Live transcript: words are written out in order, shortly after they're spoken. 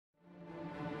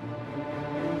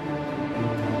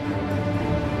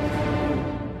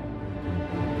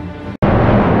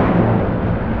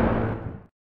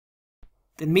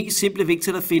Den mest simple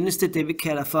vektor, der findes, det er det, vi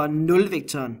kalder for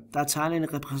nulvektoren. Der er tegnet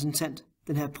en repræsentant,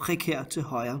 den her prik her til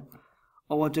højre.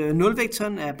 Og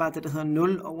nulvektoren er bare det, der hedder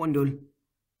 0 over 0. Det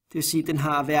vil sige, at den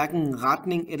har hverken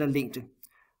retning eller længde.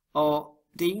 Og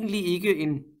det er egentlig ikke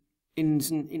en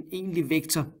egentlig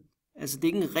vektor. Altså det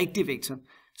er ikke en rigtig vektor.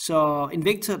 Så en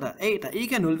vektor, der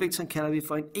ikke er nulvektoren, kalder vi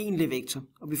for en egentlig vektor.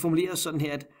 Og vi formulerer sådan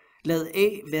her, at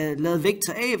lad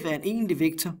vektor A være en egentlig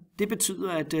vektor. Det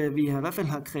betyder, at vi i hvert fald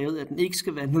har krævet, at den ikke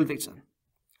skal være nulvektoren.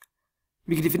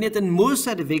 Vi kan definere den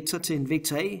modsatte vektor til en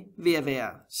vektor A ved at være,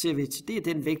 ser vi til det er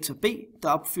den vektor B, der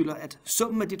opfylder, at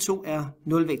summen af de to er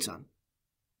nulvektoren.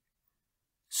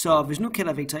 Så hvis vi nu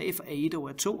kalder vektor A for A1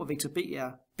 over A2, og vektor B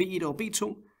er B1 over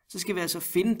B2, så skal vi altså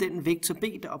finde den vektor B,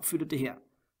 der opfylder det her.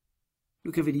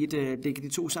 Nu kan vi lige lægge de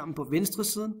to sammen på venstre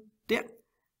siden. Der.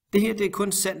 Det her det er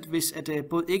kun sandt, hvis at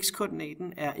både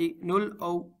x-koordinaten er 0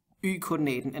 og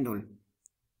y-koordinaten er 0.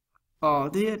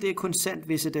 Og det her det er kun sandt,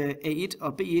 hvis at A1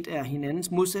 og B1 er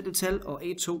hinandens modsatte tal, og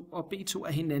A2 og B2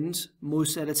 er hinandens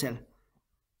modsatte tal.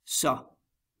 Så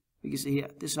vi kan se her,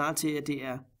 det svarer til, at det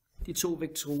er de to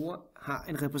vektorer har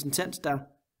en repræsentant, der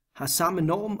har samme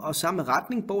norm og samme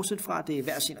retning, bortset fra at det er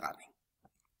hver sin retning.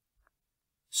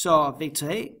 Så vektor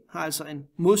A har altså en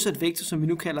modsat vektor, som vi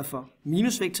nu kalder for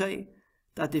minusvektor A,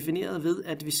 der er defineret ved,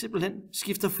 at vi simpelthen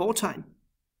skifter fortegn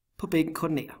på begge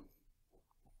koordinater.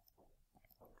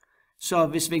 Så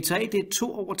hvis vektor A det er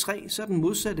 2 over 3, så er den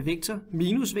modsatte vektor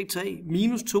minus vektor A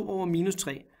minus 2 over minus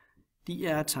 3. De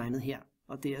er tegnet her,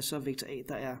 og det er så vektor A,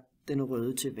 der er den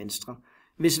røde til venstre.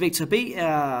 Hvis vektor B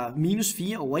er minus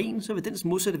 4 over 1, så vil dens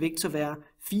modsatte vektor være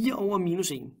 4 over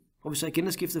minus 1. Og vi så igen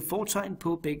har skiftet fortegn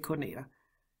på begge koordinater.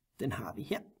 Den har vi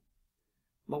her,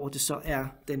 hvor det så er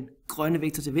den grønne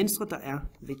vektor til venstre, der er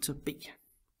vektor B.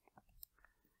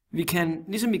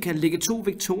 Ligesom vi kan lægge to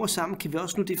vektorer sammen, kan vi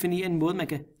også nu definere en måde, man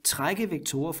kan trække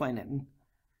vektorer fra hinanden.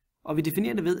 Og vi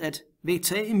definerer det ved, at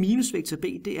vektor A minus vektor B,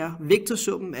 det er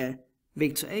vektorsummen af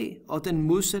vektor A og den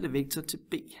modsatte vektor til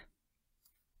B.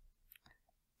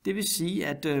 Det vil sige,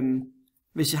 at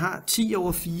hvis jeg har 10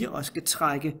 over 4 og skal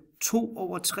trække 2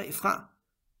 over 3 fra,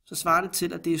 så svarer det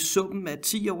til, at det er summen af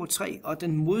 10 over 3 og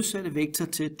den modsatte vektor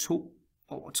til 2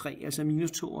 over 3, altså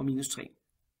minus 2 over minus 3.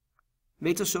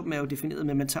 Vektorsummen er jo defineret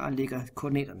med, at man tager og lægger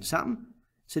koordinaterne sammen.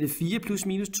 Så det er 4 plus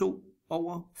minus 2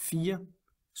 over 4,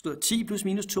 så 10 plus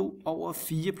minus 2 over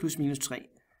 4 plus minus 3.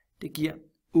 Det giver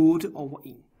 8 over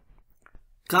 1.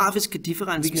 Grafisk kan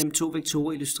differencen mellem to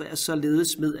vektorer illustreres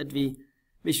således med, at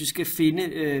hvis vi skal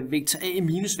finde vektor A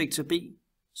minus vektor B,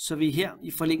 så vi her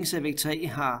i forlængelse af vektor A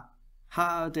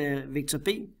har vektor B,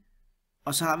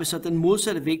 og så har vi så den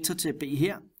modsatte vektor til B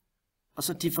her, og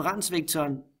så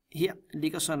differensvektoren her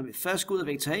ligger så, når vi først går ud af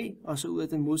vektor A, og så ud af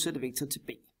den modsatte vektor til B.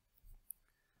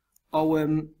 Og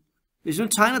hvis vi nu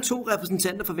tegner to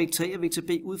repræsentanter for vektor A og vektor B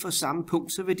ud fra samme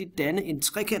punkt, så vil de danne en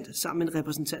trekant sammen med en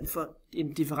repræsentant for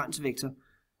en differensvektor.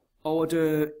 Og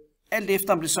alt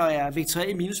efter om det så er vektor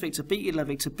A minus vektor B eller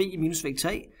vektor B minus vektor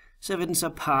A, så vil den så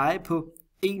pege på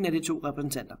en af de to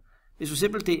repræsentanter. Hvis for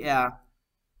eksempel det er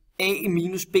A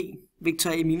minus B, vektor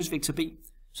A minus vektor B,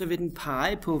 så vil den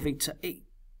pege på vektor A.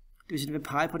 Det vil sige, at den vil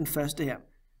pege på den første her.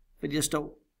 Fordi der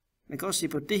står, man kan også se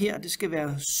på det her, det skal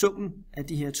være summen af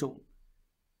de her to.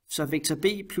 Så vektor B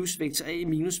plus vektor A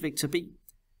minus vektor B,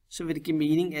 så vil det give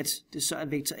mening, at det så er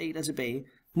vektor A, der er tilbage.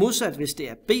 Modsat, hvis det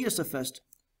er B, der står først,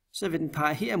 så vil den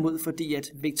pege herimod, fordi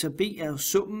at vektor B er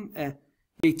summen af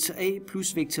vektor A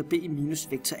plus vektor B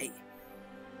minus vektor A.